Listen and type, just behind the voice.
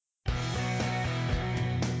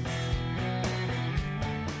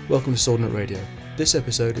Welcome to Swordnut Radio. This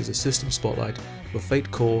episode is a system spotlight for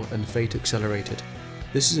Fate Core and Fate Accelerated.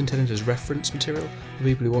 This is intended as reference material for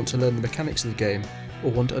people who want to learn the mechanics of the game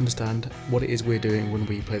or want to understand what it is we're doing when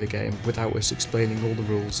we play the game without us explaining all the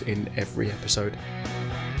rules in every episode.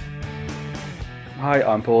 Hi,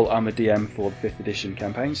 I'm Paul. I'm a DM for the 5th edition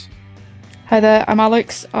campaigns. Hi there, I'm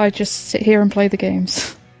Alex. I just sit here and play the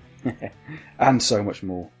games. And so much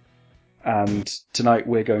more. And tonight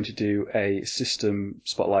we're going to do a system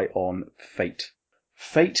spotlight on Fate.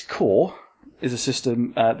 Fate Core is a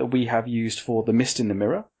system that we have used for The Mist in the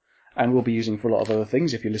Mirror, and we'll be using for a lot of other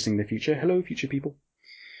things if you're listening in the future. Hello, future people.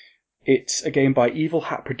 It's a game by Evil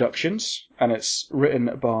Hat Productions, and it's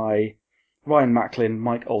written by Ryan Macklin,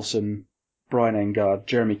 Mike Olson, Brian Engard,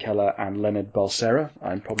 Jeremy Keller, and Leonard Balsera.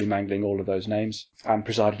 I'm probably mangling all of those names. And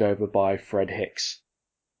presided over by Fred Hicks.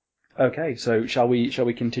 Okay, so shall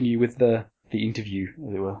we continue with the interview,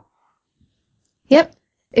 as it were? Yep.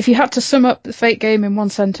 If you had to sum up the Fate game in one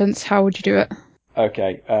sentence, how would you do it?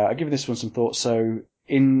 Okay, I've given this one some thought. So,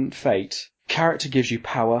 in Fate, character gives you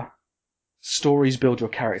power, stories build your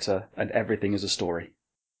character, and everything is a story.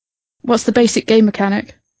 What's the basic game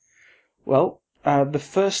mechanic? Well, the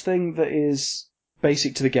first thing that is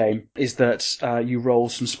basic to the game is that you roll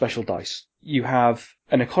some special dice. You have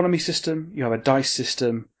an economy system, you have a dice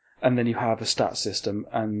system, and then you have a stat system,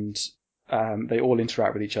 and they all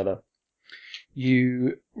interact with each other.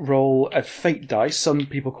 You roll a fate dice, some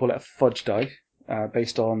people call it a fudge die,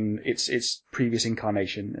 based on its previous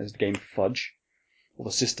incarnation as the game Fudge, or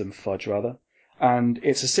the system Fudge rather. And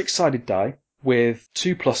it's a 6-sided die with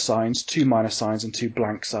 2 plus signs, 2 minus signs, and 2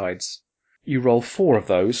 blank sides. You roll 4 of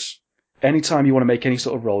those. Anytime you want to make any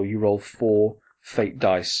sort of roll, you roll 4 fate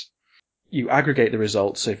dice. You aggregate the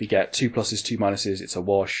results, so if you get 2 pluses, 2 minuses, it's a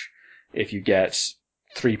wash. If you get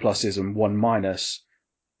 3 pluses and 1 minus,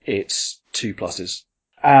 it's 2 pluses.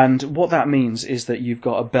 And what that means is that you've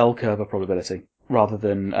got a bell curve of probability, rather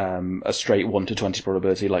than a straight 1 to 20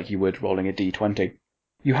 probability like you would rolling a d20.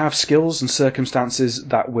 You have skills and circumstances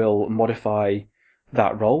that will modify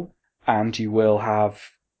that roll, and you will have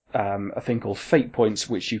a thing called fate points,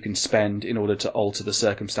 which you can spend in order to alter the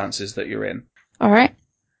circumstances that you're in. Alright.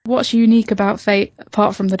 What's unique about Fate,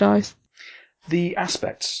 apart from the dice? The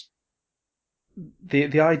aspects.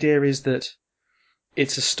 The idea is that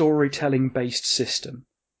it's a storytelling-based system.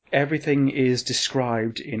 Everything is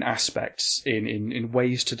described in aspects, in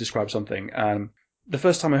ways to describe something. The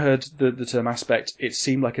first time I heard the term aspect, it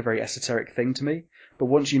seemed like a very esoteric thing to me, but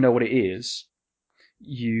once you know what it is,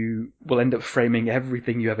 you will end up framing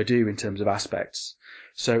everything you ever do in terms of aspects.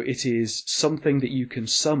 So it is something that you can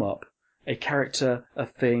sum up a character, a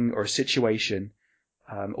thing, or a situation,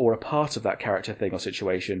 or a part of that character, thing, or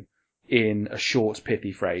situation in a short,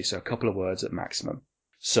 pithy phrase, so a couple of words at maximum.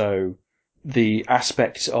 So the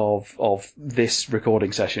aspect of this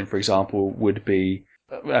recording session, for example, would be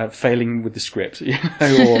failing with the script,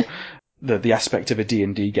 or the aspect of a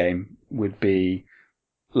D&D game would be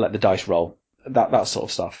let the dice roll, that sort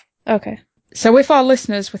of stuff. Okay. So if our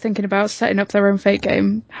listeners were thinking about setting up their own Fate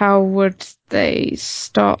game, how would they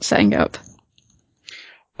start setting it up?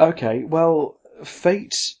 Okay, well,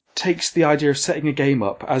 Fate takes the idea of setting a game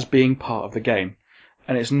up as being part of the game,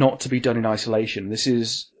 and it's not to be done in isolation. This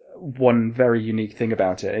is one very unique thing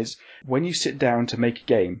about it, is when you sit down to make a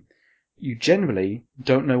game, you generally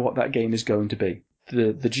don't know what that game is going to be.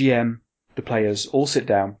 The GM, the players, all sit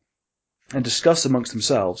down and discuss amongst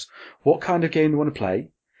themselves what kind of game they want to play,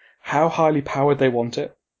 how highly powered they want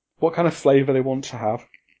it, what kind of flavour they want to have,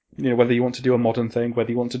 whether you want to do a modern thing,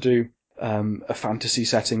 whether you want to do a fantasy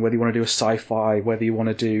setting, whether you want to do a sci-fi, whether you want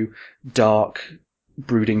to do dark,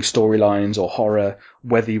 brooding storylines or horror,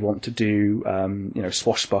 whether you want to do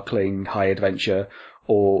swashbuckling, high adventure,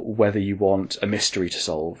 or whether you want a mystery to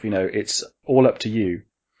solve. It's all up to you.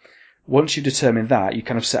 Once you determine that, you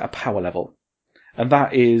kind of set a power level. And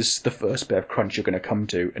that is the first bit of crunch you're going to come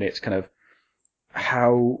to, and it's kind of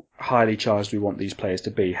how highly charged do we want these players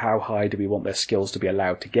to be, how high do we want their skills to be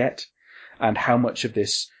allowed to get, and how much of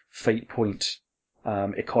this fate point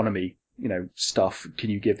economy stuff can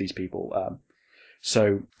you give these people.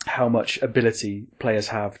 So how much ability players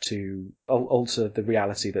have to alter the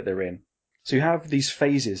reality that they're in. So you have these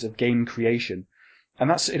phases of game creation,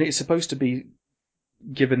 and it's supposed to be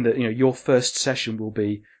given that your first session will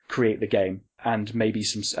be create the game and maybe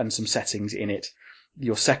some settings in it.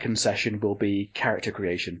 Your second session will be character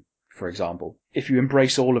creation, for example. If you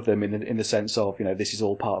embrace all of them in the sense of this is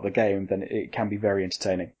all part of the game, then it can be very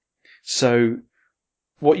entertaining. So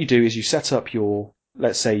what you do is you set up your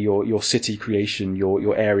let's say your city creation,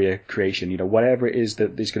 your area creation, whatever it is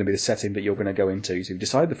that is going to be the setting that you're going to go into. So you've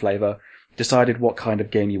decided the flavor, decided what kind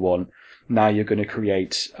of game you want. Now you're going to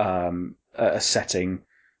create a setting,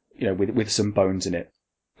 with some bones in it.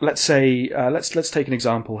 Let's say let's take an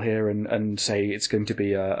example here and say it's going to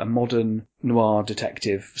be a modern noir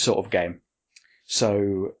detective sort of game.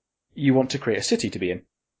 So you want to create a city to be in.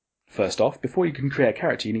 First off, before you can create a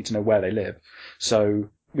character, you need to know where they live. So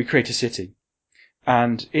we create a city.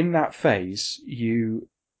 And in that phase, you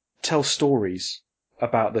tell stories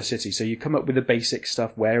about the city. So you come up with the basic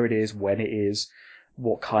stuff, where it is, when it is,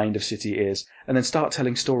 what kind of city it is, and then start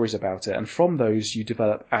telling stories about it. And from those, you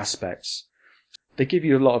develop aspects. They give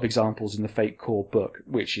you a lot of examples in the Fate Core book,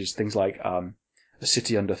 which is things like a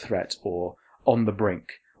city under threat or on the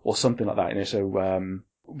brink or something like that. So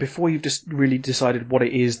before you've just really decided what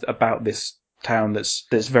it is about this town that's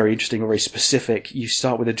very interesting or very specific, you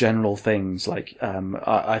start with the general things. Like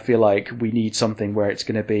I feel like we need something where it's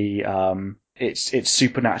going to be it's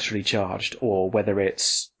supernaturally charged, or whether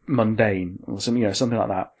it's mundane or something like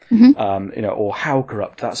that. Mm-hmm. Or how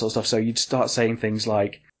corrupt, that sort of stuff. So you'd start saying things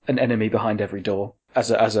like an enemy behind every door as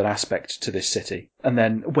an aspect to this city, and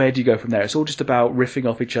then where do you go from there? It's all just about riffing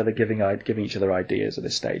off each other, giving each other ideas at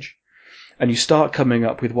this stage, and you start coming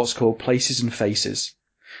up with what's called places and faces.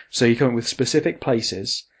 So you come up with specific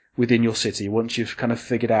places within your city. Once you've kind of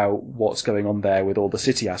figured out what's going on there with all the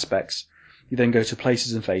city aspects, you then go to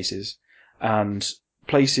places and faces, and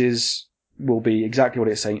places will be exactly what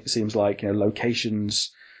it seems like,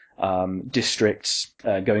 locations, districts,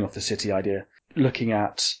 going off the city idea, looking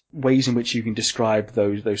at ways in which you can describe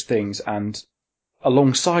those things, and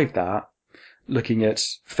alongside that, looking at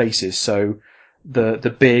faces. So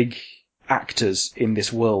the big actors in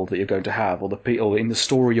this world that you're going to have, or the people in the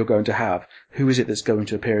story you're going to have, who is it that's going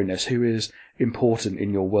to appear in this? Who is important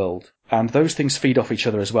in your world? And those things feed off each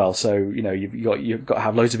other as well. So, you've got to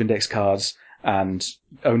have loads of index cards and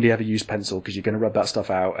only ever use pencil, because you're going to rub that stuff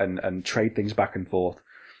out and trade things back and forth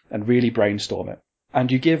and really brainstorm it. And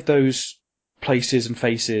you give those places and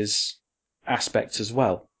faces aspects as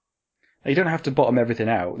well. Now, you don't have to bottom everything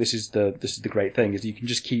out. This is the great thing, is you can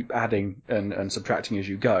just keep adding and subtracting as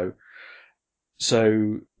you go.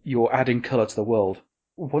 So you're adding colour to the world.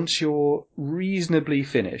 Once you're reasonably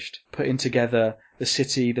finished putting together the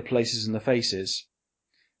city, the places and the faces,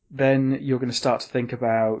 then you're going to start to think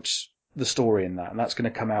about the story in that, and that's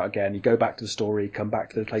going to come out again. You go back to the story, come back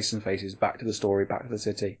to the places and faces, back to the story, back to the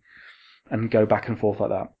city, and go back and forth like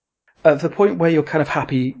that. At the point where you're kind of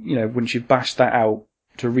happy, once you've bashed that out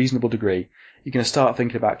to a reasonable degree, you're going to start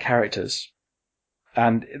thinking about characters.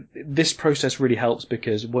 And this process really helps,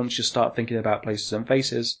 because once you start thinking about places and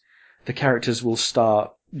faces, the characters will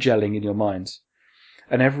start gelling in your mind.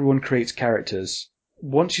 And everyone creates characters.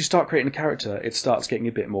 Once you start creating a character, it starts getting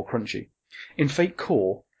a bit more crunchy. In Fate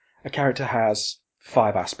Core, a character has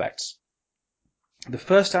 5 aspects. The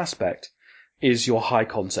first aspect is your high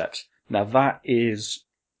concept. Now that is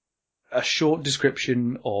a short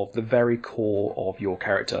description of the very core of your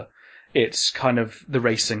character. It's kind of the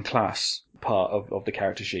race and class part of the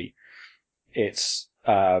character sheet. It's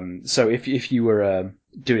so if you were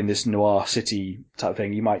doing this noir city type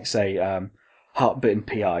thing, you might say heartbitten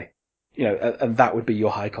PI, and that would be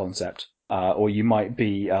your high concept. Or you might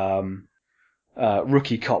be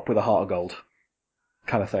rookie cop with a heart of gold,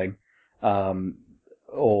 kind of thing.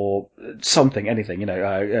 Or something, anything,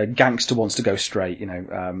 a gangster wants to go straight,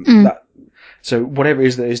 that. So whatever it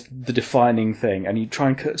is that is the defining thing, and you try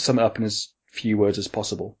and sum it up in as few words as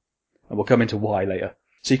possible. And we'll come into why later.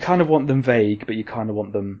 So you kind of want them vague, but you kind of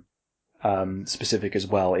want them specific as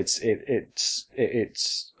well. It's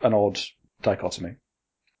an odd dichotomy.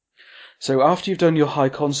 So after you've done your high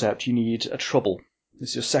concept, you need a trouble. This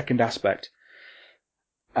is your second aspect.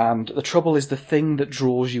 And the trouble is the thing that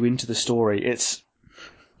draws you into the story.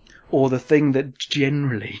 Or the thing that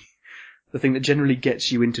generally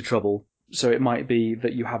gets you into trouble. So it might be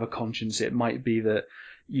that you have a conscience. It might be that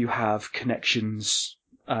you have connections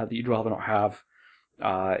that you'd rather not have.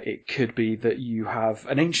 It could be that you have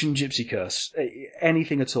an ancient gypsy curse.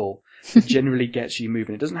 Anything at all that generally gets you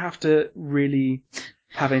moving. It doesn't have to really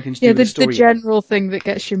have anything to do with the story. The general thing that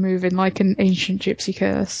gets you moving, like an ancient gypsy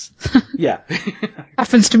curse. Yeah.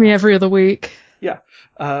 Happens to me every other week. Yeah.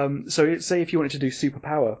 So say if you wanted to do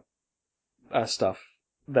superpower stuff,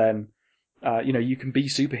 then you can be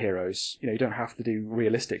superheroes. You don't have to do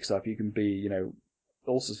realistic stuff. You can be,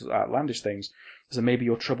 all sorts of outlandish things. So maybe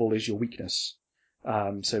your trouble is your weakness.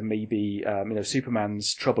 So maybe,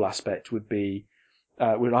 Superman's trouble aspect would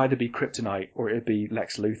either be kryptonite or it would be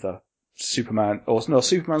Lex Luthor.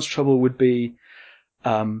 Superman's trouble would be,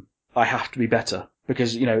 I have to be better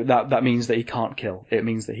because that means that he can't kill. It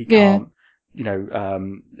means that he Yeah.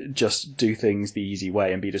 can't just do things the easy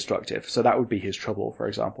way and be destructive. So that would be his trouble, for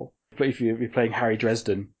example. But if you're playing Harry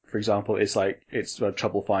Dresden, for example, it's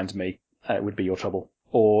trouble finds me. It would be your trouble.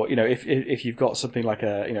 Or if you've got something like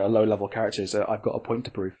a low level character, so I've got a point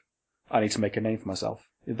to prove. I need to make a name for myself.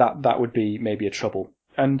 That would be maybe a trouble.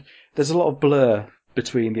 And there's a lot of blur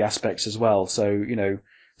between the aspects as well. So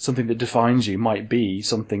something that defines you might be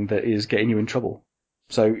something that is getting you in trouble.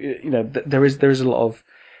 So there is a lot of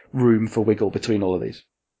room for wiggle between all of these.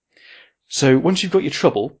 So once you've got your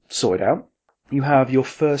trouble sorted out, you have your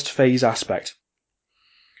first phase aspect.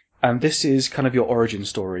 And this is kind of your origin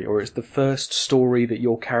story, or it's the first story that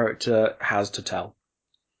your character has to tell.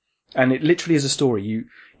 And it literally is a story.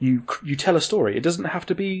 You tell a story. It doesn't have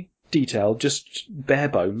to be detailed, just bare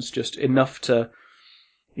bones, just enough to,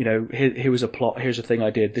 here was a plot, here's a thing I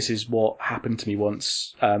did, this is what happened to me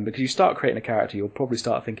once. Because you start creating a character, you'll probably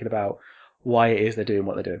start thinking about why it is they're doing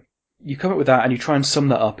what they're doing. You come up with that and you try and sum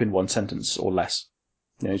that up in one sentence or less.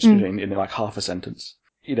 In like half a sentence.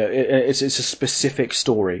 It's a specific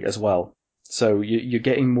story as well. So you're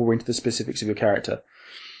getting more into the specifics of your character.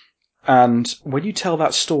 And when you tell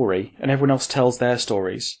that story and everyone else tells their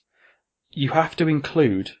stories, you have to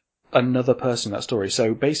include another person in that story.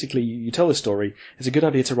 So basically, you tell the story, it's a good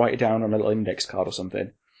idea to write it down on a little index card or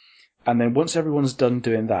something. And then once everyone's done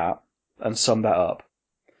doing that and sum that up,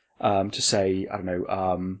 to say, I don't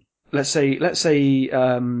know, let's say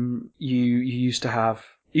you used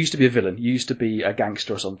to be a villain, you used to be a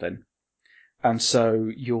gangster or something. And so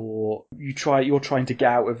you're trying to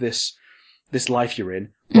get out of this life you're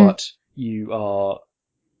in, but you are,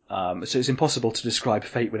 so it's impossible to describe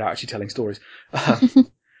fate without actually telling stories.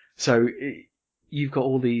 So you've got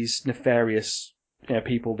all these nefarious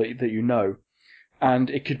people that and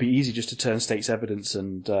it could be easy just to turn state's evidence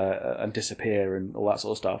and disappear and all that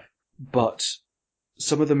sort of stuff. But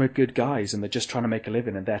some of them are good guys and they're just trying to make a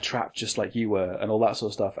living and they're trapped just like you were and all that sort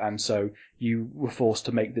of stuff. And so you were forced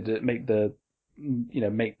to make the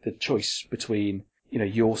choice between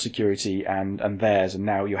your security and theirs, and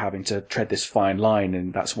now you're having to tread this fine line,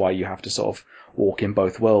 and that's why you have to sort of walk in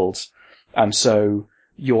both worlds. And so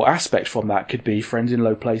your aspect from that could be friends in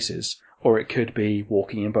low places, or it could be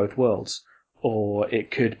walking in both worlds, or it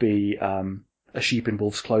could be a sheep in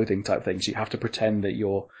wolf's clothing type thing. So you have to pretend that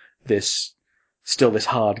you're this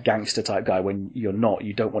hard gangster type guy when you're not.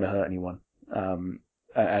 You don't want to hurt anyone,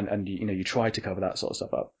 and you try to cover that sort of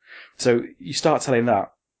stuff up. So you start telling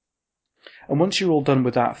that. And once you're all done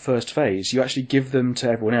with that first phase, you actually give them to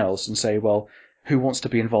everyone else and say, well, who wants to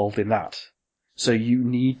be involved in that? So you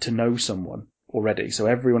need to know someone already. So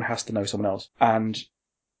everyone has to know someone else. And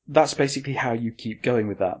that's basically how you keep going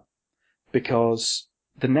with that. Because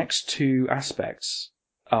the next two aspects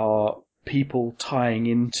are people tying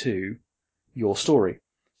into your story.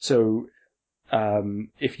 So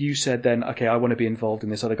if you said then, okay, I want to be involved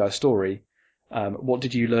in this other guy's story, what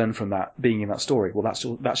did you learn from that, being in that story? Well,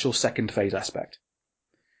 that's your second phase aspect.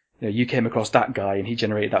 You came across that guy and he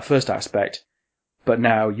generated that first aspect, but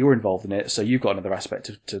now you're involved in it, so you've got another aspect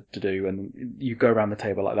to do, and you go around the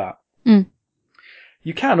table like that. Mm.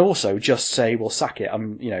 You can also just say, well, sack it.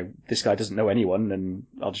 This guy doesn't know anyone, and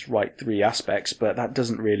I'll just write 3 aspects, but that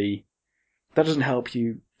doesn't help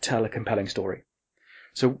you tell a compelling story.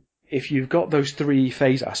 So if you've got those 3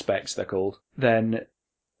 phase aspects, they're called, then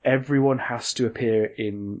everyone has to appear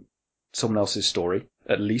in someone else's story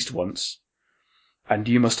at least once, and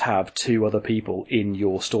you must have 2 other people in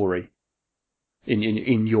your story,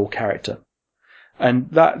 in your character. And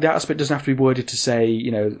that aspect doesn't have to be worded to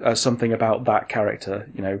say, something about that character,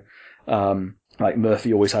 like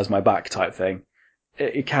Murphy always has my back type thing.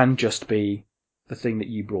 It can just be the thing that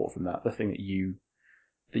you brought from that, the thing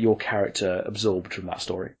that your character absorbed from that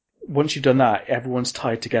story. Once you've done that, everyone's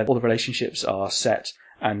tied together, all the relationships are set,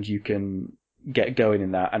 and you can get going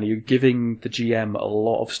in that, and you're giving the GM a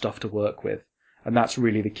lot of stuff to work with. And that's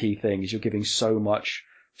really the key thing, is you're giving so much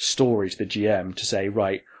story to the GM to say,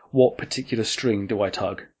 right, what particular string do I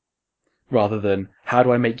tug? Rather than, how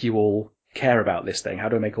do I make you all care about this thing? How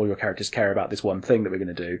do I make all your characters care about this one thing that we're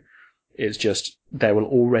going to do? It's just, there will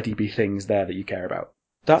already be things there that you care about.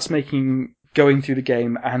 That's going through the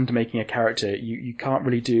game and making a character. You can't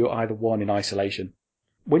really do either one in isolation.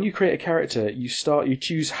 When you create a character, you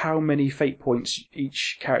choose how many fate points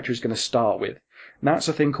each character is going to start with. And that's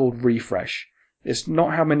a thing called refresh. It's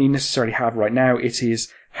not how many you necessarily have right now, it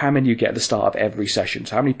is how many you get at the start of every session.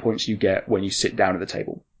 So how many points you get when you sit down at the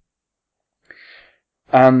table.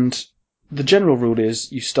 And the general rule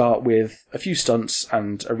is you start with a few stunts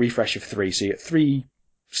and a refresh of 3. So you get 3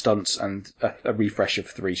 stunts and a refresh of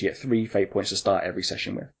 3. So you get 3 fate points to start every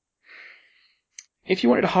session with. If you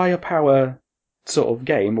wanted a higher power sort of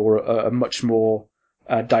game, or a much more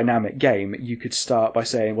dynamic game, you could start by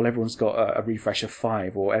saying, well, everyone's got a refresh of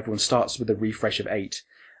 5, or everyone starts with a refresh of 8,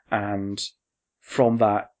 and from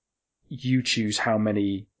that, you choose how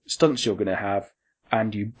many stunts you're going to have,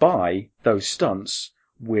 and you buy those stunts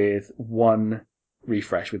with 1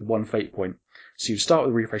 refresh, with 1 fate point. So you start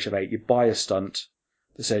with a refresh of 8, you buy a stunt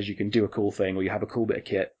that says you can do a cool thing, or you have a cool bit of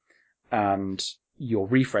kit, and your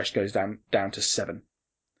refresh goes down to 7.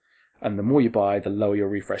 And the more you buy, the lower your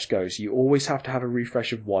refresh goes. You always have to have a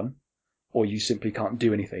refresh of 1, or you simply can't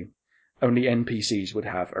do anything. Only NPCs would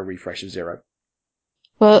have a refresh of 0.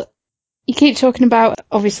 Well, you keep talking about,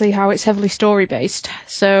 obviously, how it's heavily story-based.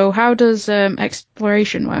 So how does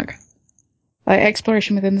exploration work? Like,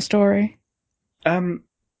 exploration within the story?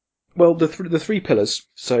 Well, the 3 pillars.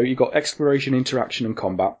 So you've got exploration, interaction, and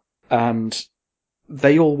combat. And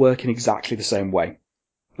they all work in exactly the same way.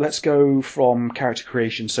 Let's go from character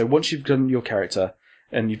creation. So once you've done your character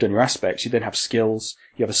and you've done your aspects, you then have skills.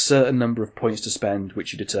 You have a certain number of points to spend,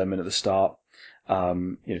 which you determine at the start,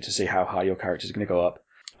 to see how high your character is going to go up.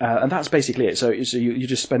 And that's basically it. So you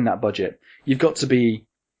just spend that budget. You've got to be,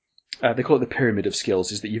 they call it the pyramid of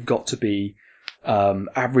skills, is that you've got to be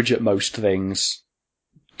average at most things,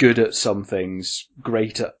 good at some things,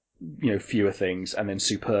 great at fewer things, and then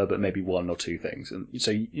superb at maybe 1 or 2 things. And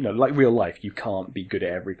so, like real life, you can't be good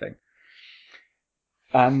at everything.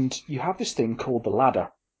 And you have this thing called the ladder,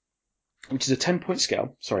 which is a 10-point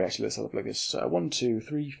scale. Sorry, actually, let's have a look at this. 1, 2,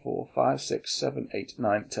 3, 4, 5, 6, 7, 8,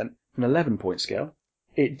 9, 10. An 11-point scale.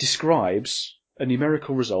 It describes a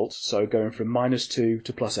numerical result, so going from -2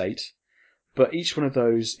 to +8. But each one of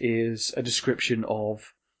those is a description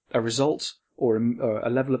of a result or a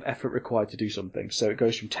level of effort required to do something. So it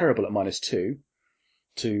goes from terrible at -2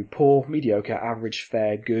 to poor, mediocre, average,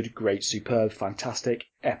 fair, good, great, superb, fantastic,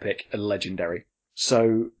 epic, and legendary.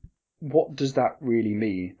 So what does that really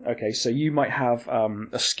mean? Okay, so you might have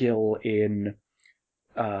a skill in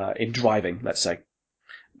driving, let's say,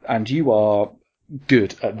 and you are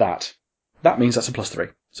good at that. That means that's a +3.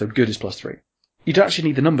 So good is +3. You don't actually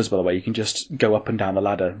need the numbers, by the way. You can just go up and down the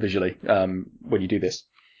ladder visually when you do this.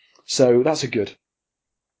 So that's a good.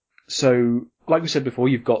 So, like we said before,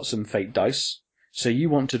 you've got some fate dice. So you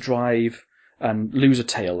want to drive and lose a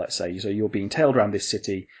tail, let's say. So you're being tailed around this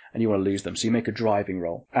city and you want to lose them. So you make a driving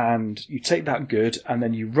roll. And you take that good and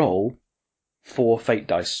then you roll 4 fate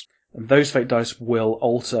dice. And those fate dice will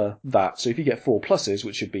alter that. So if you get 4 pluses,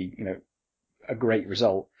 which would be, a great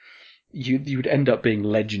result, you would end up being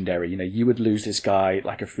legendary. You would lose this guy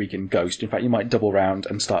like a freaking ghost. In fact, you might double round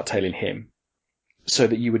and start tailing him, so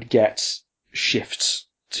that you would get shifts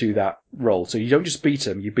to that roll. So you don't just beat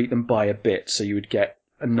them, you beat them by a bit, so you would get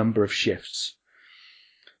a number of shifts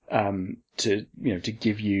to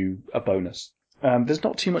give you a bonus. There's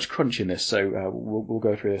not too much crunch in this, so we'll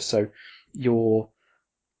go through this. So your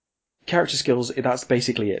character skills, that's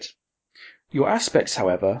basically it. Your aspects,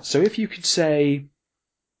 however, so if you could say,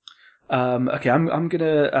 okay, I'm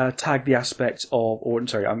gonna tag the aspect of,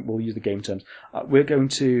 we'll use the game terms. We're going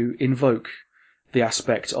to invoke the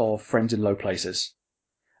aspect of friends in low places.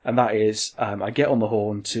 And that is, I get on the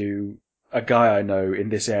horn to a guy I know in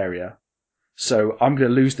this area. So I'm going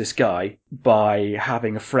to lose this guy by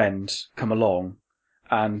having a friend come along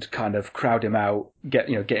and kind of crowd him out, get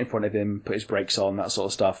in front of him, put his brakes on, that sort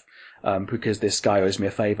of stuff, because this guy owes me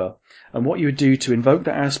a favour. And what you would do to invoke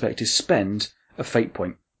that aspect is spend a fate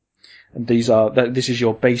point. And this is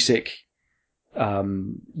your basic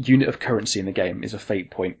unit of currency in the game, is a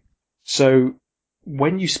fate point. So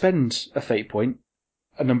when you spend a fate point,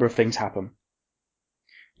 a number of things happen.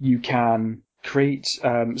 You can create,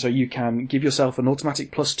 so you can give yourself an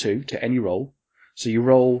automatic +2 to any roll. So you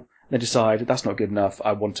roll, then decide, that's not good enough,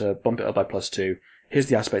 I want to bump it up by +2. Here's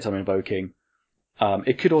the aspect I'm invoking.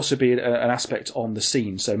 It could also be an aspect on the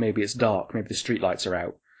scene, so maybe it's dark, maybe the streetlights are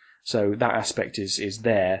out. So that aspect is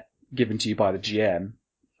there, given to you by the GM,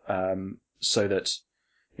 so that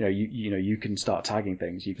you can start tagging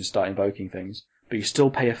things, you can start invoking things, but you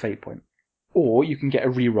still pay a fate point. Or you can get a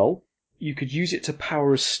reroll. You could use it to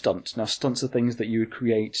power a stunt. Now, stunts are things that you would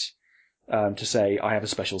create to say, I have a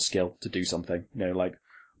special skill to do something. Like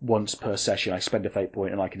once per session I spend a fate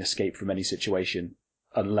point and I can escape from any situation,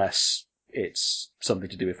 unless it's something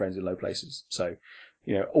to do with friends in low places. So,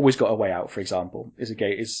 always got a way out, for example, is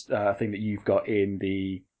a thing that you've got in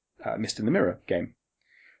the Mist in the Mirror game.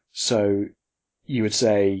 So you would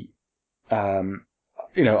say,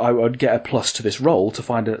 I would get a plus to this roll to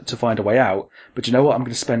find a way out, but you know what? I'm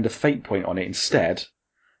going to spend a fate point on it instead,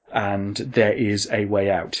 and there is a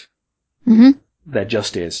way out. Mm-hmm. There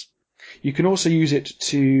just is. You can also use it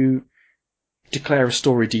to declare a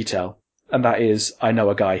story detail, and that is, I know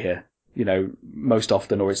a guy here. Most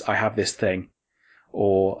often, or it's I have this thing,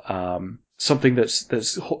 or something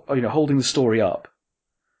that's holding the story up,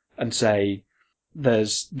 and say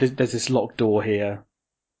there's this locked door here.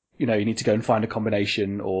 You need to go and find a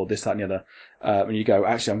combination, or this, that, and the other. And you go,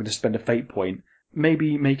 actually, I'm going to spend a fate point.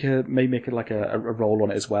 Maybe make a roll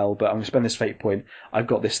on it as well, but I'm going to spend this fate point. I've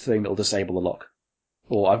got this thing that'll disable the lock,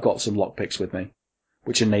 or I've got some lock picks with me,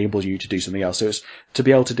 which enables you to do something else. So it's to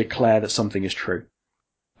be able to declare that something is true.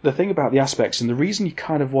 The thing about the aspects, and the reason you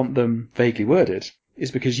kind of want them vaguely worded,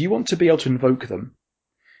 is because you want to be able to invoke them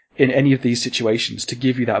in any of these situations to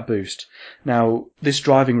give you that boost. Now, this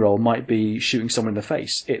driving roll might be shooting someone in the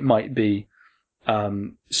face. It might be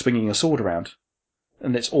swinging a sword around.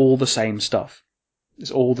 And it's all the same stuff.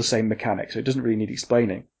 It's all the same mechanics, so it doesn't really need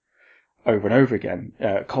explaining over and over again.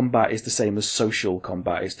 Combat is the same as social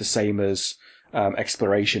combat. It's the same as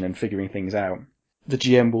exploration and figuring things out. The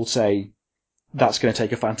GM will say, that's going to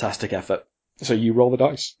take a fantastic effort. So you roll the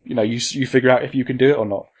dice. You figure out if you can do it or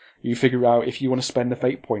not. You figure out if you want to spend the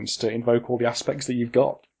fate points to invoke all the aspects that you've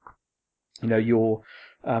got. Your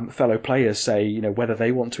fellow players say, whether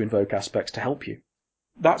they want to invoke aspects to help you.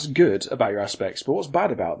 That's good about your aspects, but what's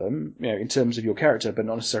bad about them, in terms of your character, but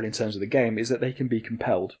not necessarily in terms of the game, is that they can be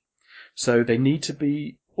compelled. So they need to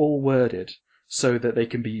be all worded so that they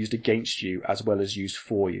can be used against you as well as used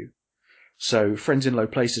for you. So, friends in low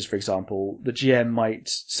places, for example, the GM might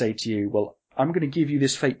say to you, well, I'm going to give you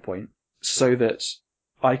this fate point so that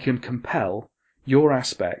I can compel your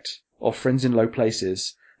aspect of friends in low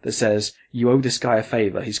places that says, you owe this guy a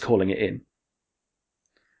favour, he's calling it in.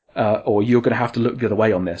 Or you're going to have to look the other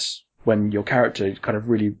way on this, when your character kind of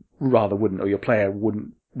really rather wouldn't, or your player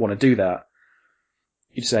wouldn't want to do that.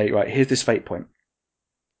 You'd say, right, here's this fate point.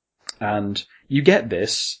 And you get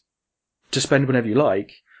this to spend whenever you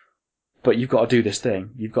like, but you've got to do this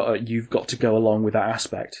thing. You've got to go along with that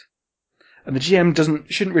aspect. And the GM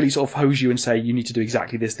shouldn't really sort of hose you and say, you need to do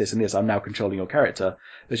exactly this, this, and this. I'm now controlling your character.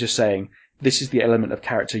 They're just saying, this is the element of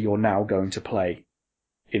character you're now going to play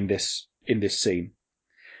in this scene.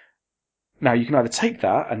 Now, you can either take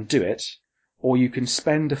that and do it, or you can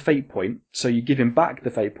spend a fate point, so you give him back the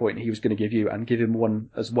fate point he was going to give you, and give him one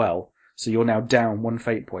as well. So you're now down one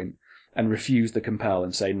fate point, and refuse the compel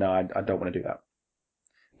and say, no, I don't want to do that.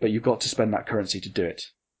 But you've got to spend that currency to do it.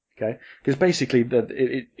 Okay? Because basically,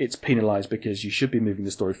 it's penalised because you should be moving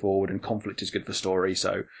the story forward, and conflict is good for story,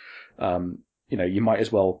 so, you might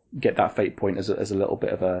as well get that fate point as a little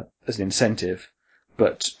bit of as an incentive,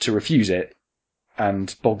 but to refuse it,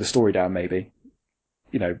 and bog the story down, maybe,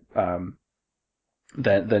 then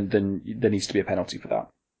there needs to be a penalty for that.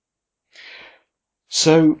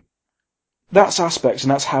 So that's aspects,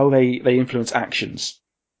 and that's how they influence actions.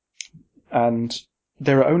 And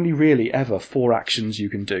there are only really ever 4 actions you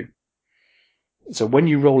can do. So when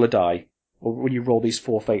you roll a die, or when you roll these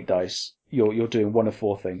 4 fate dice, you're doing one of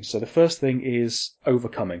 4 things. So the first thing is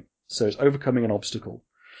overcoming. So it's overcoming an obstacle.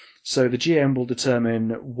 So the GM will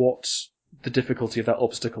determine what the difficulty of that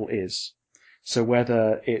obstacle is. So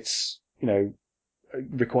whether it's,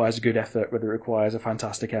 requires a good effort, whether it requires a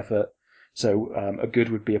fantastic effort. So a good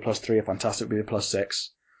would be a +3, a fantastic would be a +6.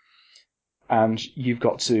 And you've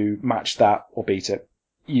got to match that or beat it.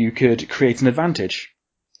 You could create an advantage,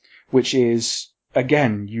 which is,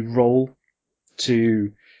 again, you roll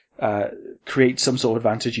to create some sort of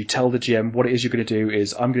advantage. You tell the GM what it is you're going to do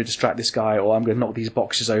is, I'm going to distract this guy, or I'm going to knock these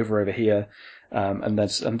boxes over here, and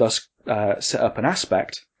thus set up an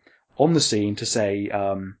aspect on the scene to say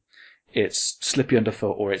it's slippy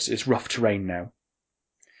underfoot, or it's rough terrain now.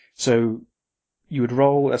 So you would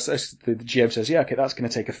roll, as the GM says, yeah, okay, that's going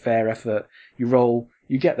to take a fair effort. You roll,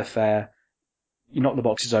 you get the fair, you knock the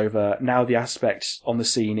boxes over. Now the aspect on the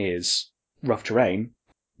scene is rough terrain.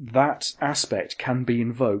 That aspect can be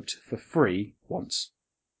invoked for free once.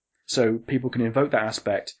 So people can invoke that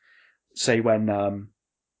aspect, say when,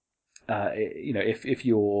 if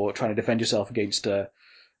you're trying to defend yourself against an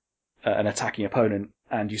attacking opponent,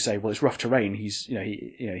 and you say, well, it's rough terrain. He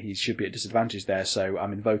should be at disadvantage there. So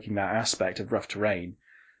I'm invoking that aspect of rough terrain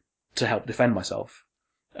to help defend myself.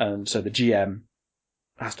 And so the GM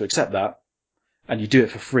has to accept that, and you do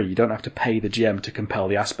it for free. You don't have to pay the GM to compel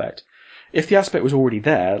the aspect. If the aspect was already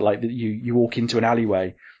there, like you walk into an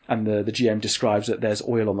alleyway and the GM describes that there's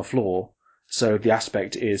oil on the floor, so the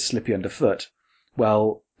aspect is slippy underfoot,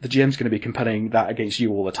 well, the GM's going to be compelling that against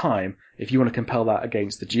you all the time. If you want to compel that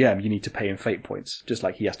against the GM, you need to pay him fate points, just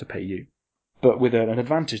like he has to pay you. But with an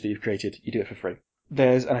advantage that you've created, you do it for free.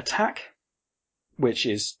 There's an attack, which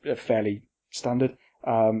is fairly standard,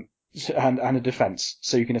 and a defense.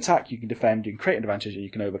 So you can attack, you can defend, you can create an advantage, and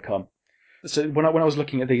you can overcome. So when I was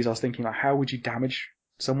looking at these, I was thinking, like, how would you damage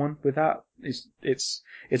someone with that?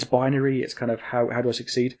 It's binary. It's kind of how do I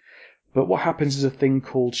succeed? But what happens is a thing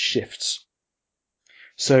called shifts.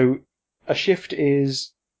 So a shift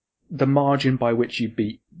is the margin by which you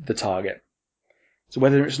beat the target. So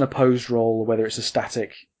whether it's an opposed roll or whether it's a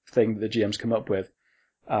static thing that the GM's come up with,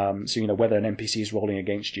 so whether an NPC is rolling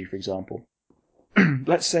against you, for example.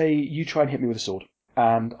 Let's say you try and hit me with a sword,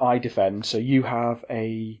 and I defend. So you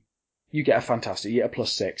get a fantastic, you get a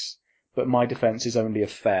 +6, but my defense is only a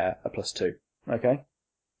fair, a +2. Okay.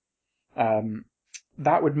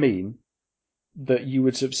 That would mean that you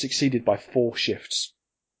would have succeeded by 4 shifts.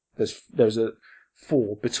 There's a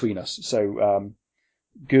 4 between us. So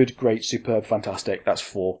good, great, superb, fantastic. That's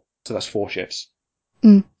 4. So that's 4 shifts.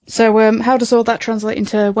 So how does all that translate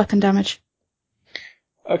into weapon damage?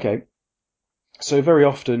 Okay. So very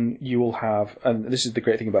often you will have, and this is the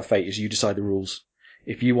great thing about Fate, is you decide the rules.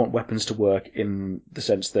 If you want weapons to work in the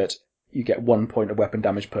sense that you get 1 point of weapon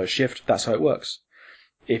damage per shift, that's how it works.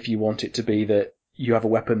 If you want it to be that you have a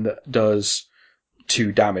weapon that does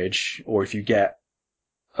 2 damage, or if you get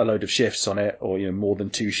a load of shifts on it, or more than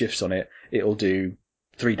 2 shifts on it, it'll do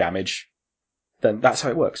 3 damage, then that's how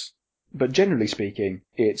it works. But generally speaking,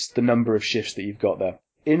 it's the number of shifts that you've got there.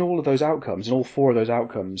 In all of those outcomes, in all 4 of those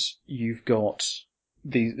outcomes, you've got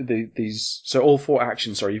so all 4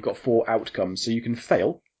 actions, you've got 4 outcomes. So you can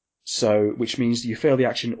fail, which means you fail the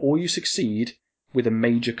action, or you succeed with a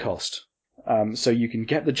major cost. So you can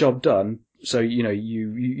get the job done. So,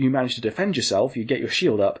 you manage to defend yourself, you get your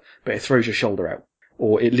shield up, but it throws your shoulder out,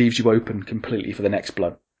 or it leaves you open completely for the next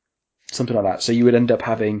blow. Something like that. So you would end up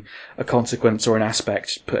having a consequence or an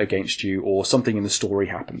aspect put against you, or something in the story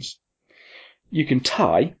happens. You can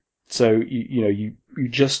tie, so you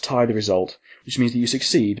just tie the result, which means that you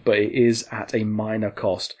succeed, but it is at a minor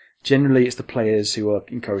cost. Generally, it's the players who are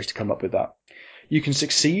encouraged to come up with that. You can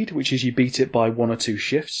succeed, which is you beat it by 1 or 2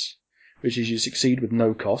 shifts, which is you succeed with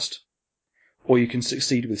no cost. Or you can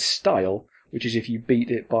succeed with style, which is if you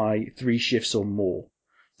beat it by 3 shifts or more.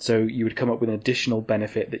 So you would come up with an additional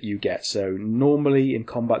benefit that you get. So normally in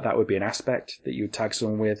combat that would be an aspect that you would tag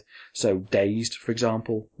someone with. So dazed, for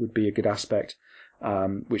example, would be a good aspect,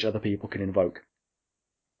 which other people can invoke.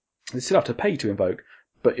 They still have to pay to invoke,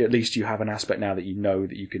 but at least you have an aspect now that you know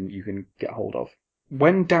that you can get hold of.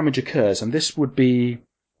 When damage occurs, and this would be,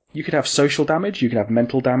 you could have social damage, you can have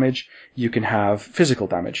mental damage, you can have physical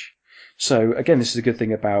damage. So again, this is a good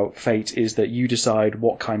thing about Fate, is that you decide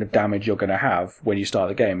what kind of damage you're going to have when you start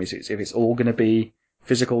the game. If it's all going to be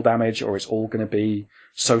physical damage, or it's all going to be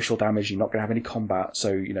social damage, you're not going to have any combat,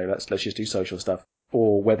 so let's just do social stuff.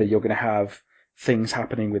 Or whether you're going to have things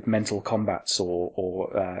happening with mental combats,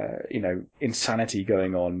 or insanity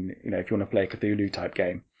going on. If you want to play a Cthulhu type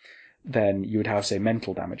game, then you would have, say,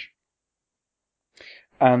 mental damage.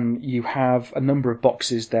 And you have a number of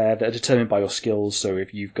boxes there that are determined by your skills. So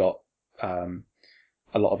if you've got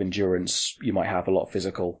a lot of endurance, you might have a lot of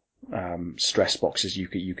physical stress boxes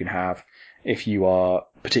you can have. If you are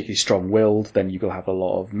particularly strong-willed, then you will have a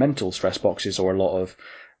lot of mental stress boxes, or a lot of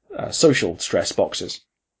social stress boxes.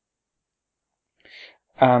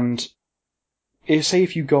 And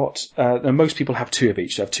if you got, most people have 2 of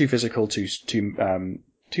each. So have 2 physical, 2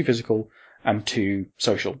 physical, and 2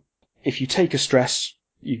 social. If you take a stress,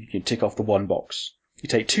 you can tick off the 1 box. You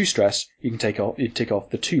take 2 stress, you tick off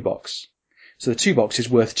the 2 box. So the 2 box is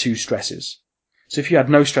worth 2 stresses. So if you had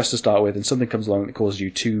no stress to start with, and something comes along that causes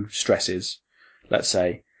you 2 stresses, let's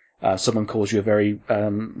say someone calls you a very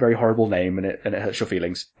very horrible name and it hurts your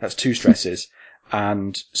feelings, that's 2 stresses.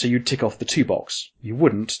 And so you'd tick off the 2 box. You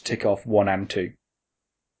wouldn't tick off 1 and 2.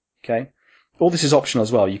 Okay? All this is optional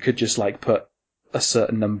as well. You could just put a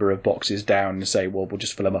certain number of boxes down and say, well, we'll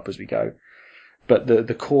just fill them up as we go. But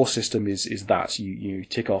the core system is that you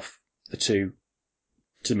tick off the 2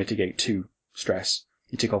 to mitigate 2 stress.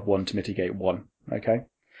 You tick off 1 to mitigate 1. Okay?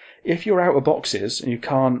 If you're out of boxes and you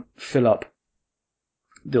can't fill up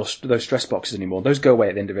those stress boxes anymore, those go away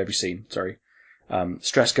at the end of every scene. Sorry.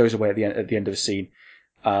 Stress goes away at the end of a scene.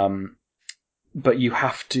 But you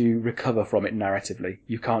have to recover from it narratively.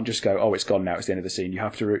 You can't just go, oh, it's gone now, it's the end of the scene. You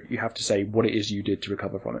have to say what it is you did to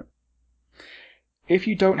recover from it. If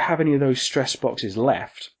you don't have any of those stress boxes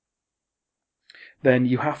left, then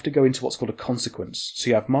you have to go into what's called a consequence. So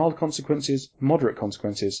you have mild consequences, moderate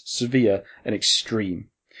consequences, severe, and extreme.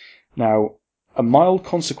 Now, a mild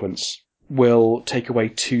consequence will take away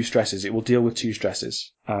 2 stresses. It will deal with 2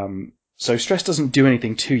 stresses. So stress doesn't do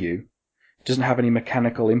anything to you. It doesn't have any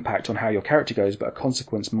mechanical impact on how your character goes, but a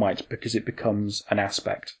consequence might, because it becomes an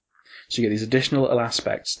aspect. So you get these additional little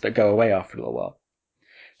aspects that go away after a little while.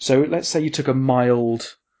 So let's say you took a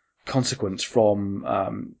mild consequence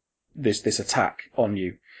from this attack on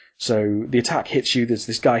you. So the attack hits you.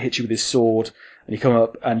 This guy hits you with his sword, and you come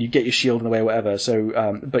up and you get your shield in the way, or whatever.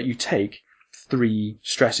 So, but you take 3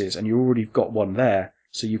 stresses, and you already got 1 there,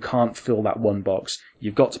 so you can't fill that 1 box.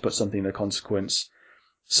 You've got to put something in the consequence.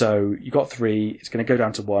 So you got 3. It's going to go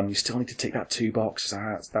down to 1. You still need to tick that 2 box.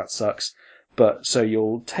 That sucks. But so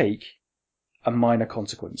you'll take a minor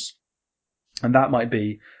consequence, and that might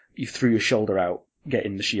be you threw your shoulder out,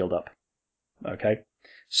 getting the shield up. Okay.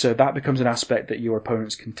 So that becomes an aspect that your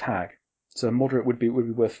opponents can tag. So a moderate would be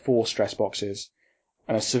worth 4 stress boxes,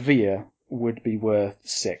 and a severe would be worth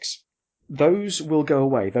 6. Those will go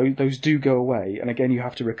away. Those do go away, and again, you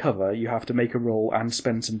have to recover. You have to make a roll and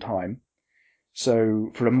spend some time.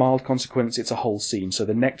 So for a mild consequence, it's a whole scene. So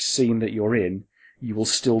the next scene that you're in, you will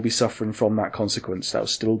still be suffering from that consequence. That will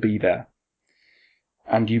still be there.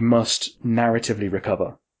 And you must narratively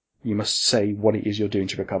recover. You must say what it is you're doing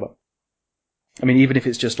to recover. I mean, even if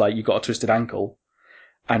it's just like you've got a twisted ankle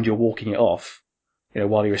and you're walking it off,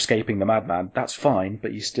 while you're escaping the madman, that's fine,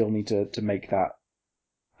 but you still need to make that,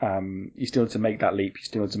 you still need to make that leap, you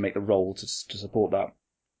still need to make the roll to support that.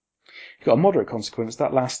 You've got a moderate consequence,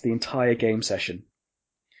 that lasts the entire game session.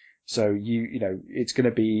 So it's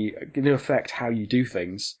going to affect how you do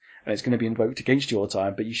things, and it's going to be invoked against you all the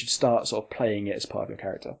time, but you should start sort of playing it as part of your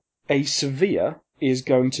character. A severe is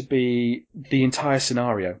going to be the entire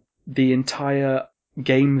scenario. The entire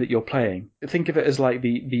game that you're playing. Think of it as like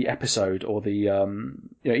the episode, or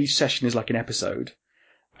each session is like an episode,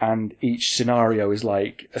 and each scenario is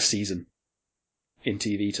like a season in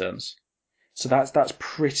TV terms. So that's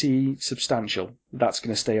pretty substantial. That's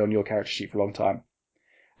going to stay on your character sheet for a long time.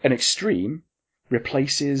 An extreme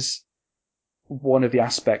replaces one of the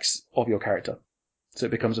aspects of your character, so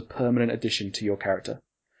it becomes a permanent addition to your character.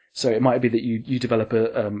 So it might be that you develop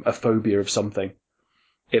a phobia of something.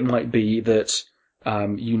 It might be that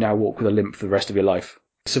you now walk with a limp for the rest of your life.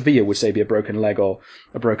 Severe would say be a broken leg or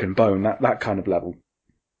a broken bone, that kind of level.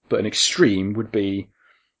 But an extreme would be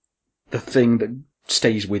the thing that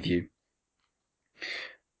stays with you.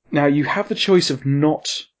 Now, you have the choice of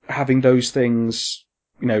not having those things,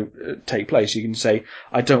 take place. You can say,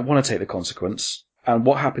 I don't want to take the consequence. And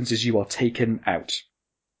what happens is you are taken out.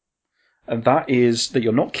 And that is that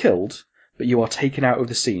you're not killed, but you are taken out of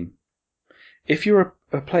the scene. If you're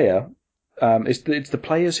a player, it's the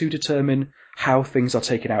players who determine how things are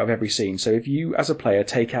taken out of every scene. So if you, as a player,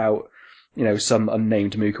 take out, some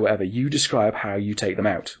unnamed mook or whatever, you describe how you take them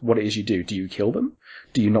out. What it is you do. Do you kill them?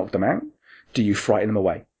 Do you knock them out? Do you frighten them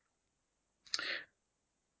away?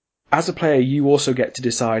 As a player, you also get to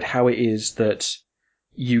decide how it is that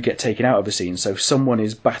you get taken out of the scene. So if someone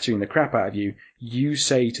is battering the crap out of you, you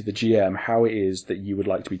say to the GM how it is that you would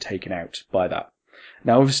like to be taken out by that.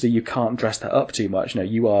 Now, obviously, you can't dress that up too much.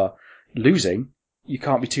 You are losing. You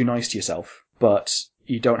can't be too nice to yourself, but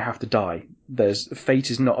you don't have to die. Fate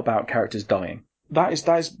is not about characters dying. That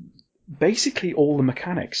is basically all the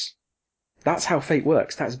mechanics. That's how Fate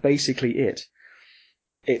works. That's basically it.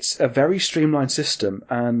 It's a very streamlined system,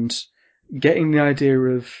 and getting the idea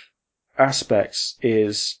of aspects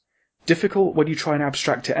is difficult when you try and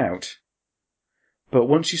abstract it out. But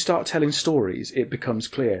once you start telling stories, it becomes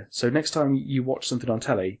clear. So next time you watch something on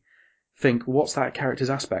telly, think, what's that character's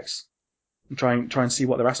aspects? And try and see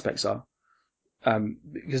what their aspects are.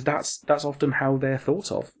 Because that's often how they're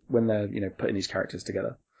thought of when they're, putting these characters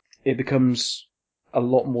together. It becomes a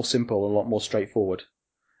lot more simple, a lot more straightforward.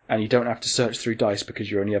 And you don't have to search through dice because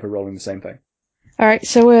you're only ever rolling the same thing. Alright,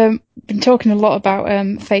 so we've been talking a lot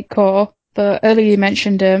about Fate Core, but earlier you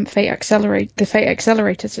mentioned the Fate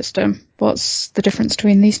Accelerated system. What's the difference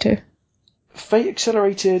between these two? Fate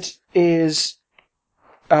Accelerated is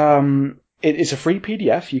it is a free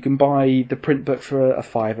PDF. You can buy the print book for a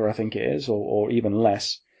 $5, I think it is, or even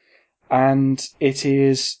less. And it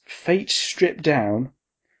is Fate stripped down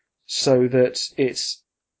so that it's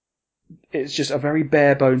just a very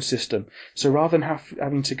bare bones system. So rather than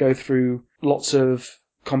having to go through lots of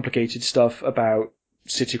complicated stuff about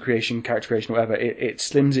city creation, character creation, whatever, it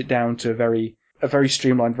slims it down to a very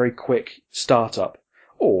streamlined, very quick startup.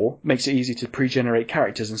 Or makes it easy to pre-generate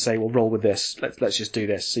characters and say, well, roll with this. Let's just do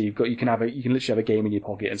this. So you can literally have a game in your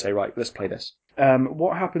pocket and say, right, let's play this.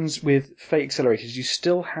 What happens with Fate Accelerated is you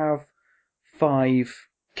still have 5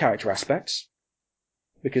 character aspects,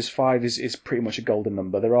 because 5 is pretty much a golden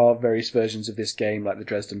number. There are various versions of this game, like the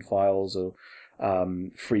Dresden Files or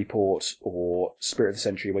Freeport or Spirit of the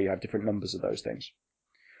Century, where you have different numbers of those things.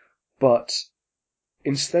 but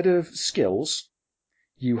instead of skills,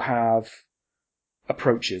 you have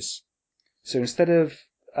approaches. So instead of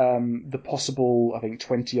the possible, I think,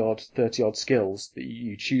 20-odd, 30-odd skills that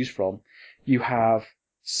you choose from, you have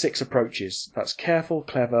 6 approaches. That's careful,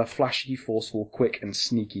 clever, flashy, forceful, quick, and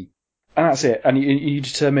sneaky. And that's it. And you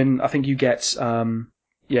determine, I think you get,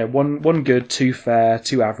 one good, 2 fair,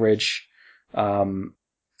 2 average, and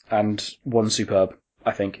 1 superb,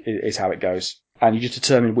 I think, is how it goes. And you just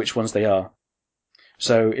determine which ones they are.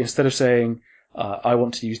 So instead of saying, I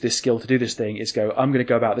want to use this skill to do this thing, it's I'm going to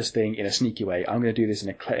go about this thing in a sneaky way. I'm going to do this in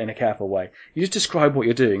a careful way. You just describe what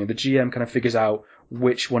you're doing, and the GM kind of figures out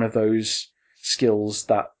which one of those skills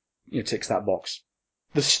that ticks that box.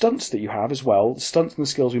 The stunts that you have as well, the stunts and the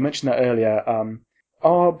skills, we mentioned that earlier,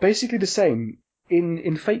 are basically the same.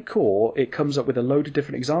 In Fate Core, it comes up with a load of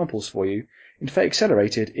different examples for you. In Fate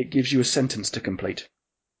Accelerated, it gives you a sentence to complete.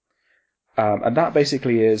 And that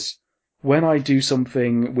basically is, when I do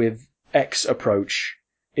something with X approach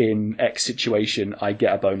in X situation, I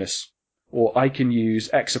get a bonus. Or I can use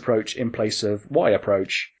X approach in place of Y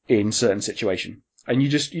approach in certain situation. And you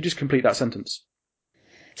just complete that sentence.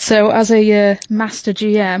 So, as a master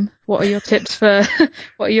GM, what are your tips for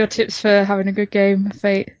having a good game of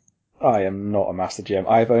Fate? I am not a master GM.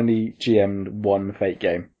 I've only GM'd 1 Fate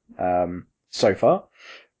game so far,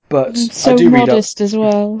 but so I do modest as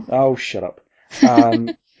well. Oh, shut up!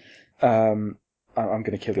 I'm going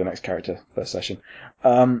to kill your next character first session.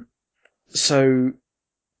 So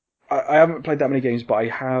I haven't played that many games, but I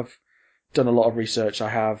have done a lot of research. I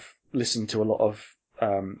have listened to a lot of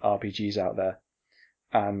RPGs out there,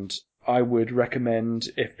 and I would recommend,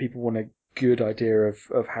 if people want a good idea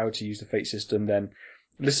of how to use the Fate system, then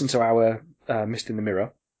listen to our Mist in the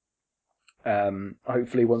Mirror.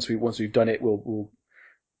 Hopefully, once we've done it, we'll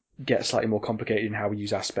get slightly more complicated in how we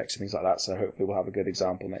use aspects and things like that. So hopefully, we'll have a good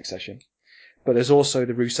example next session. But there's also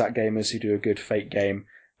the Rusak Gamers who do a good Fate game,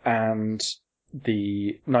 and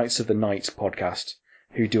the Knights of the Night podcast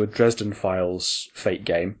who do a Dresden Files Fate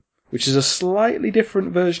game, which is a slightly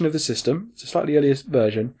different version of the system. It's a slightly earlier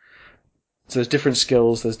version. So there's different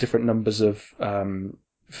skills, there's different numbers of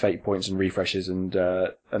fate points and refreshes and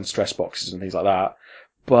stress boxes and things like that.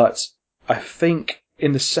 But I think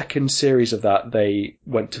in the second series of that, they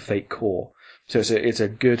went to Fate Core. So it's a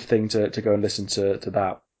good thing to go and listen to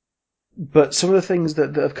that. But some of the things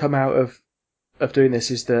that have come out of doing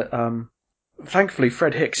this is that, thankfully,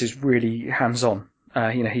 Fred Hicks is really hands-on.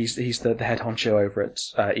 He's the head honcho over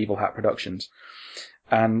at Evil Hat Productions.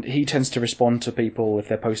 And he tends to respond to people if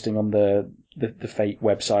they're posting on the Fate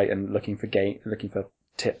website and looking for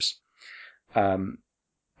tips.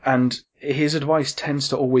 And his advice tends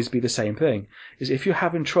to always be the same thing, is if you're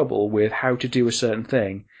having trouble with how to do a certain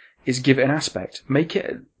thing, is give it an aspect. Make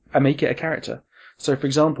it a character. So, for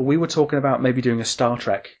example, we were talking about maybe doing a Star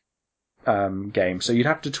Trek game. So you'd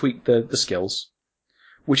have to tweak the skills,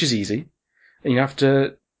 which is easy. And you have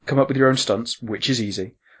to come up with your own stunts, which is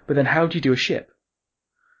easy. But then how do you do a ship?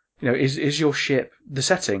 Is your ship the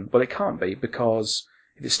setting? Well, it can't be, because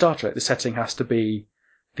if it's Star Trek, the setting has to be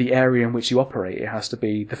the area in which you operate. It has to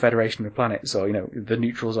be the Federation of Planets, or, the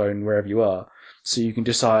neutral zone, wherever you are. So you can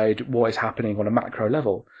decide what is happening on a macro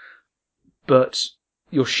level. But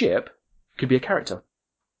your ship could be a character.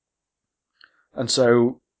 And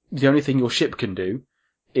so the only thing your ship can do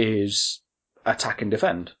is attack and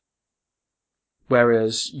defend.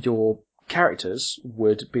 Whereas your characters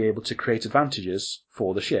would be able to create advantages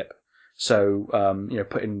for the ship. So,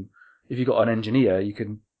 if you've got an engineer, you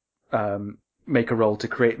can make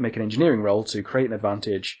an engineering roll to create an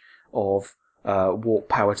advantage of warp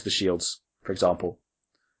power to the shields, for example.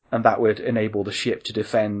 And that would enable the ship to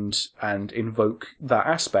defend and invoke that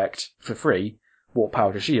aspect for free. Warp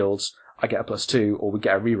power to shields, I get a +2, or we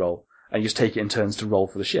get a reroll, and you just take it in turns to roll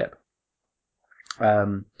for the ship.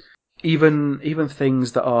 Even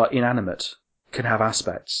things that are inanimate can have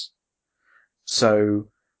aspects. So,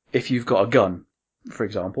 if you've got a gun, for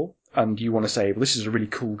example, and you want to say, well, this is a really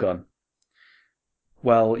cool gun,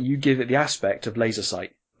 well, you give it the aspect of laser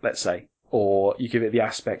sight, let's say, or you give it the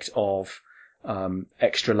aspect of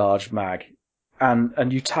extra large mag,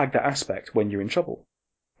 and you tag that aspect when you're in trouble.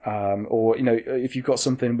 Or, if you've got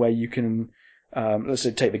something where you can, let's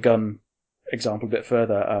say, take the gun example a bit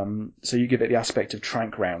further, so you give it the aspect of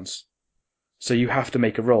tranq rounds. So you have to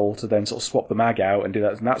make a roll to then sort of swap the mag out and do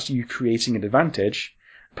that, and that's you creating an advantage,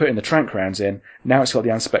 putting the tranq rounds in. Now it's got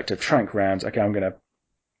the aspect of tranq rounds. Okay, I'm going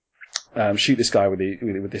to shoot this guy with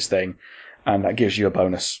this thing, and that gives you a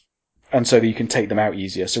bonus. And so that you can take them out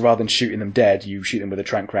easier. So rather than shooting them dead, you shoot them with a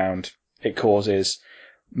tranq round. It causes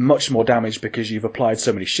much more damage because you've applied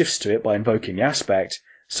so many shifts to it by invoking the aspect,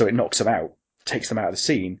 so it knocks them out, takes them out of the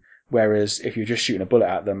scene. Whereas if you're just shooting a bullet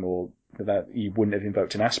at them, or that, you wouldn't have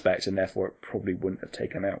invoked an aspect, and therefore it probably wouldn't have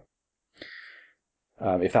taken them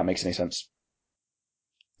out. If that makes any sense.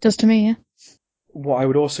 Does to me, yeah. What I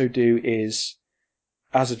would also do is,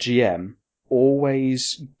 as a GM,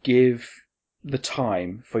 always give the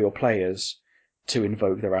time for your players to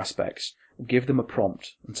invoke their aspects. Give them a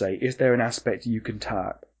prompt and say, is there an aspect you can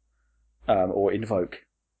tap or invoke?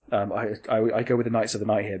 I go with the Knights of the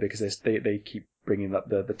Night here because they keep bringing up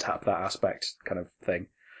the tap that aspect kind of thing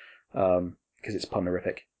because it's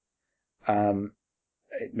punerific.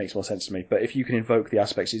 It makes more sense to me. But if you can invoke the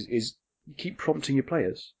aspects, is keep prompting your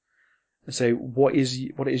players and say what it is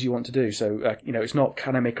you want to do. So it's not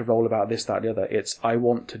can I make a roll about this, that, and the other. It's I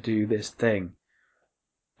want to do this thing,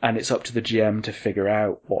 and it's up to the GM to figure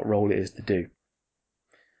out what role it is to do.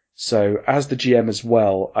 So as the GM as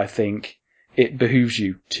well, I think it behooves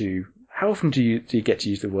you to. How often do you get to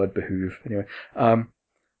use the word behoove? Anyway,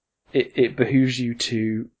 it behooves you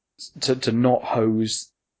to not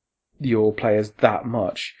hose your players that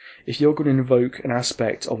much. If you're going to invoke an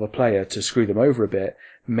aspect of a player to screw them over a bit,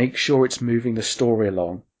 make sure it's moving the story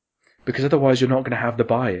along, because otherwise you're not going to have the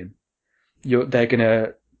buy-in. They're going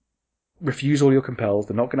to refuse all your compels.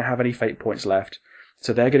 They're not going to have any fate points left,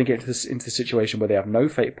 so they're going to get into the situation where they have no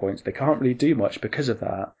fate points. They can't really do much because of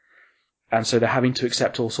that, and so they're having to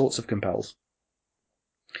accept all sorts of compels.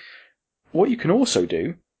 What you can also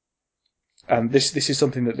do, and this is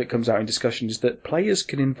something that comes out in discussion, is that players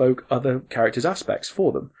can invoke other characters' aspects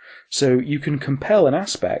for them. So you can compel an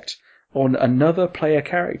aspect on another player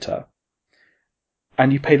character,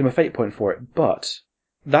 and you pay them a fate point for it, but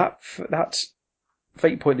that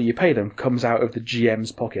fate point that you pay them comes out of the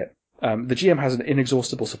GM's pocket. The GM has an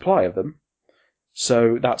inexhaustible supply of them,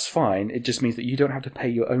 so that's fine. It just means that you don't have to pay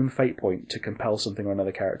your own fate point to compel something on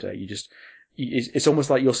another character. It's almost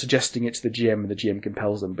like you're suggesting it to the GM and the GM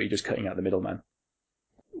compels them, but you're just cutting out the middleman.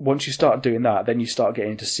 Once you start doing that, then you start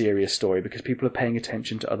getting into serious story because people are paying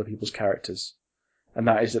attention to other people's characters. And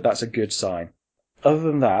that's a good sign. Other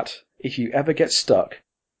than that, if you ever get stuck,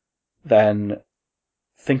 then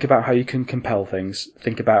think about how you can compel things.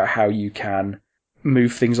 Think about how you can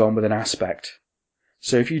move things on with an aspect.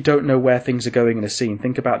 So if you don't know where things are going in a scene,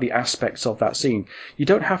 think about the aspects of that scene. You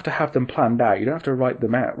don't have to have them planned out. You don't have to write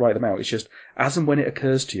them out. It's just as and when it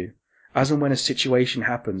occurs to you, as and when a situation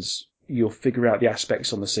happens, you'll figure out the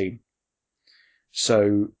aspects on the scene.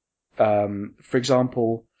 So, for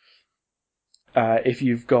example, if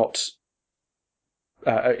you've got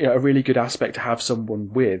a really good aspect to have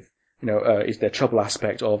someone with, is their trouble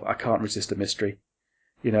aspect of I can't resist a mystery.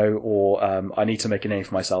 Or I need to make a name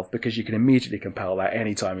for myself, because you can immediately compel that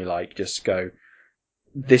anytime you like. Just go,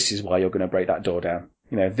 this is why you're going to break that door down.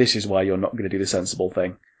 This is why you're not going to do the sensible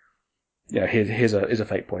thing. Here's a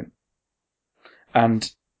fate point. And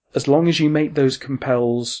as long as you make those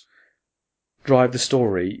compels drive the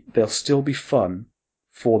story, they'll still be fun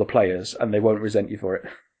for the players, and they won't resent you for it.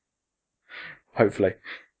 Hopefully.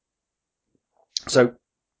 So,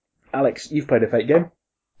 Alex, you've played a Fate game.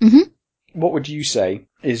 Mm-hmm. What would you say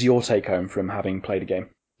is your take-home from having played a game?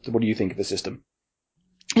 So what do you think of the system?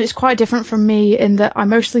 It's quite different from me in that I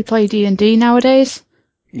mostly play D&D nowadays.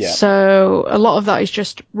 Yeah. So a lot of that is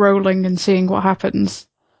just rolling and seeing what happens,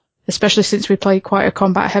 especially since we play quite a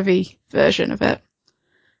combat-heavy version of it.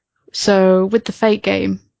 So with the Fate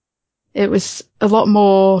game, it was a lot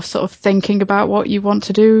more sort of thinking about what you want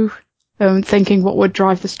to do, thinking what would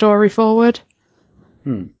drive the story forward.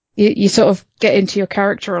 You sort of get into your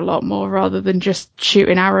character a lot more rather than just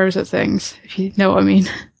shooting arrows at things, if you know what I mean.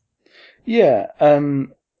 Yeah,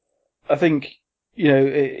 I think,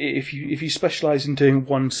 if you specialise in doing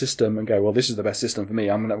one system and go, well, this is the best system for me,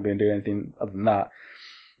 I'm not going to do anything other than that,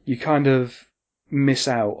 you kind of miss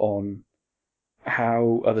out on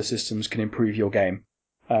how other systems can improve your game.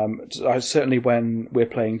 Certainly when we're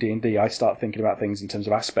playing D&D, I start thinking about things in terms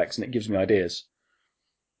of aspects, and it gives me ideas.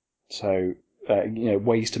 So,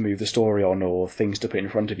 ways to move the story on, or things to put in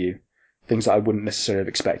front of you, things that I wouldn't necessarily have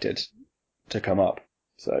expected to come up.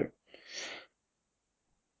 So,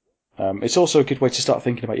 it's also a good way to start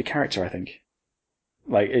thinking about your character, I think.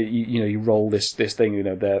 Like, you roll this thing,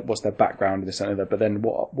 what's their background, this and that, but then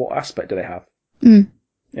what aspect do they have? And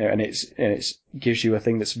it gives you a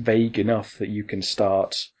thing that's vague enough that you can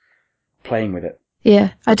start playing with it.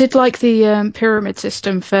 Yeah, I did like the pyramid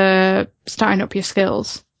system for starting up your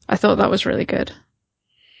skills. I thought that was really good.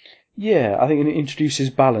 Yeah, I think it introduces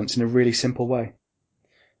balance in a really simple way.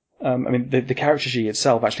 The character sheet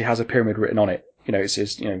itself actually has a pyramid written on it.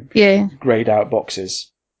 It's grayed out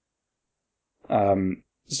boxes.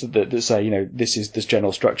 So that say, this is this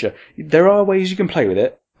general structure. There are ways you can play with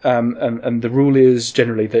it. And the rule is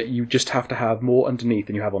generally that you just have to have more underneath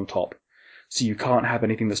than you have on top. So you can't have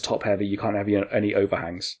anything that's top heavy. You can't have any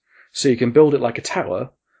overhangs. So you can build it like a tower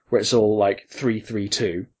where it's all like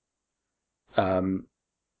 3-3-2.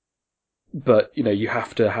 But you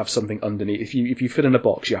have to have something underneath. If you fit in a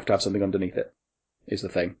box, you have to have something underneath it. Is the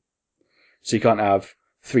thing. So you can't have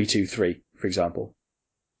 3-2-3, for example.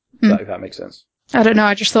 If that makes sense. I don't know.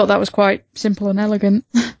 I just thought that was quite simple and elegant.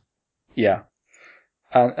 Yeah.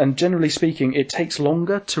 And generally speaking, it takes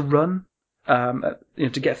longer to run, to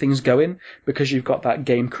get things going because you've got that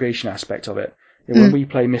game creation aspect of it. When we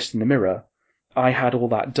play Mist in the Mirror, I had all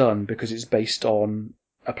that done because it's based on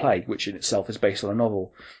a play, which in itself is based on a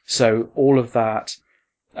novel. So all of that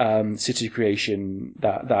city creation,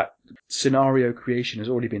 that scenario creation has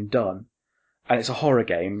already been done. And it's a horror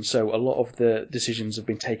game, so a lot of the decisions have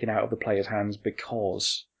been taken out of the player's hands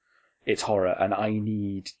because it's horror, and I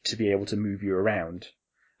need to be able to move you around.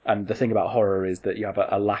 And the thing about horror is that you have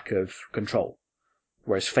a lack of control,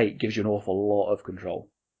 whereas Fate gives you an awful lot of control.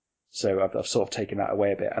 So I've sort of taken that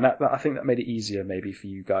away a bit, and I think that made it easier maybe for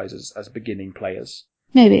you guys as beginning players.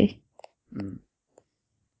 Maybe.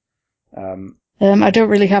 I don't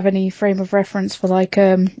really have any frame of reference for like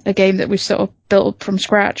a game that we've sort of built up from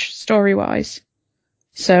scratch story-wise,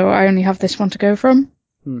 so I only have this one to go from.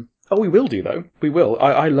 Oh, we will do though. We will.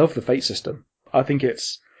 I love the Fate system. I think it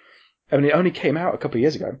only came out a couple of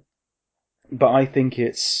years ago, but I think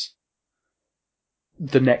it's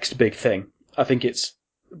the next big thing. I think it's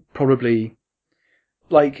probably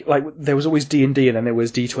like there was always D&D and then there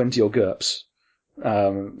was D20 or GURPS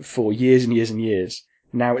for years and years and years.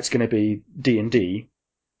 Now it's going to be D&D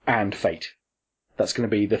and Fate. That's going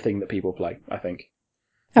to be the thing that people play, I think.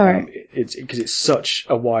 All right. It's because it's such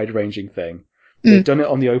a wide-ranging thing. They've done it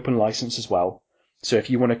on the open license as well. So if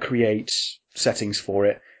you want to create settings for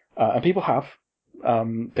it, and people have,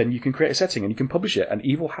 then you can create a setting and you can publish it, and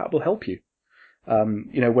Evil Hat will help you.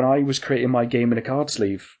 When I was creating my game in a card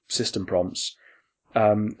sleeve system prompts,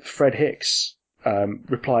 Fred Hicks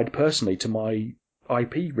replied personally to my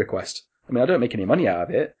IP request. I mean, I don't make any money out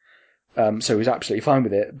of it, so he's absolutely fine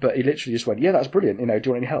with it. But he literally just went, "Yeah, that's brilliant. Do you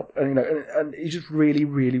want any help?" And he's just really,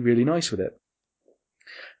 really, really nice with it.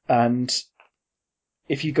 And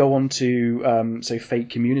if you go on to say Fate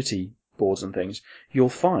community boards and things, you'll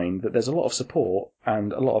find that there's a lot of support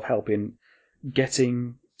and a lot of help in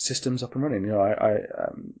getting systems up and running.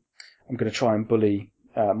 I'm going to try and bully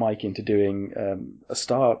Mike into doing a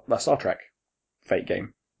Star Trek Fate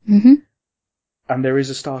game. Mm-hmm. And there is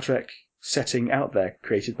a Star Trek setting out there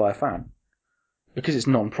created by a fan. Because it's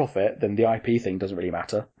non-profit, then the IP thing doesn't really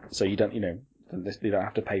matter. So you don't, you don't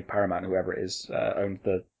have to pay Paramount, whoever it is, owns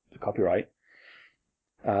the copyright.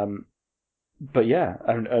 But yeah,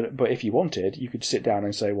 but if you wanted, you could sit down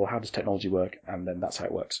and say, well, how does technology work? And then that's how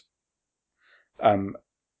it works. And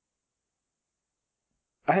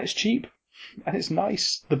it's cheap, and it's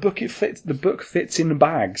nice. The book fits in the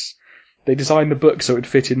bags. They designed the book so it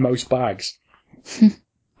fit in most bags.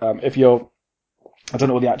 I don't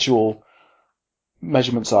know what the actual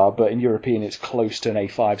measurements are, but in European it's close to an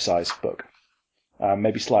A5 size book.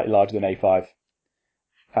 Maybe slightly larger than A5.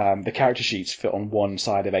 The character sheets fit on one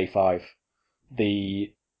side of A5.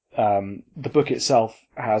 The book itself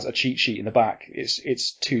has a cheat sheet in the back.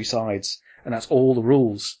 It's two sides, and that's all the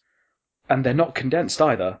rules. And they're not condensed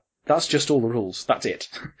either. That's just all the rules. That's it.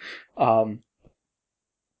 And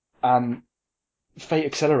Fate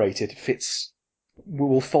Accelerated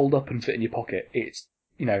will fold up and fit in your pocket. It's,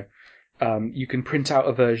 you can print out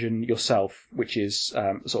a version yourself, which is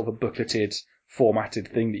sort of a bookleted, formatted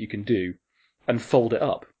thing that you can do, and fold it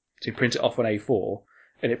up. So you print it off on A4,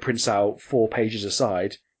 and it prints out 4 pages a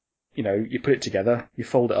side. You put it together, you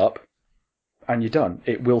fold it up, and you're done.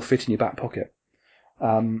 It will fit in your back pocket.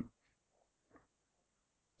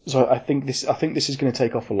 So I think this is going to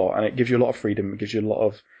take off a lot, and it gives you a lot of freedom. It gives you a lot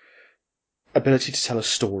of ability to tell a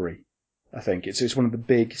story. I think it's one of the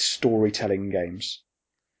big storytelling games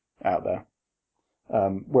out there.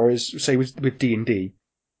 Whereas, say with D&D,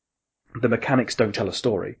 the mechanics don't tell a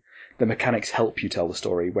story. The mechanics help you tell the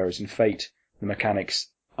story. Whereas in Fate, the mechanics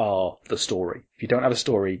are the story. If you don't have a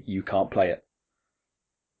story, you can't play it.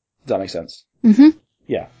 Does that make sense? Mm-hmm.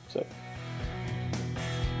 Yeah. So.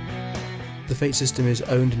 The Fate system is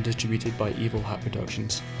owned and distributed by Evil Hat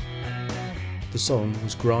Productions. The song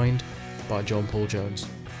was Grind by John Paul Jones.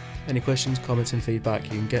 Any questions, comments and feedback you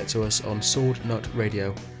can get to us on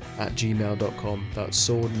swordnutradio@gmail.com. That's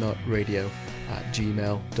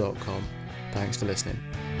swordnutradio@gmail.com. Thanks for listening.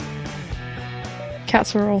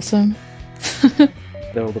 Cats are awesome.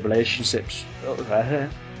 All the relationships.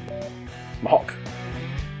 Mock.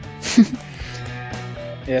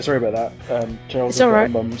 Yeah, sorry about that. Gerald It's was at alright.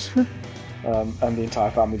 her mum's, and the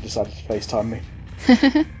entire family decided to FaceTime me.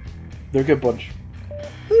 They're a good bunch.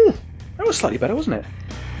 That was slightly better, wasn't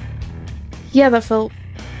Yeah, that felt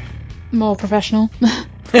more professional.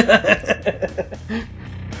 it?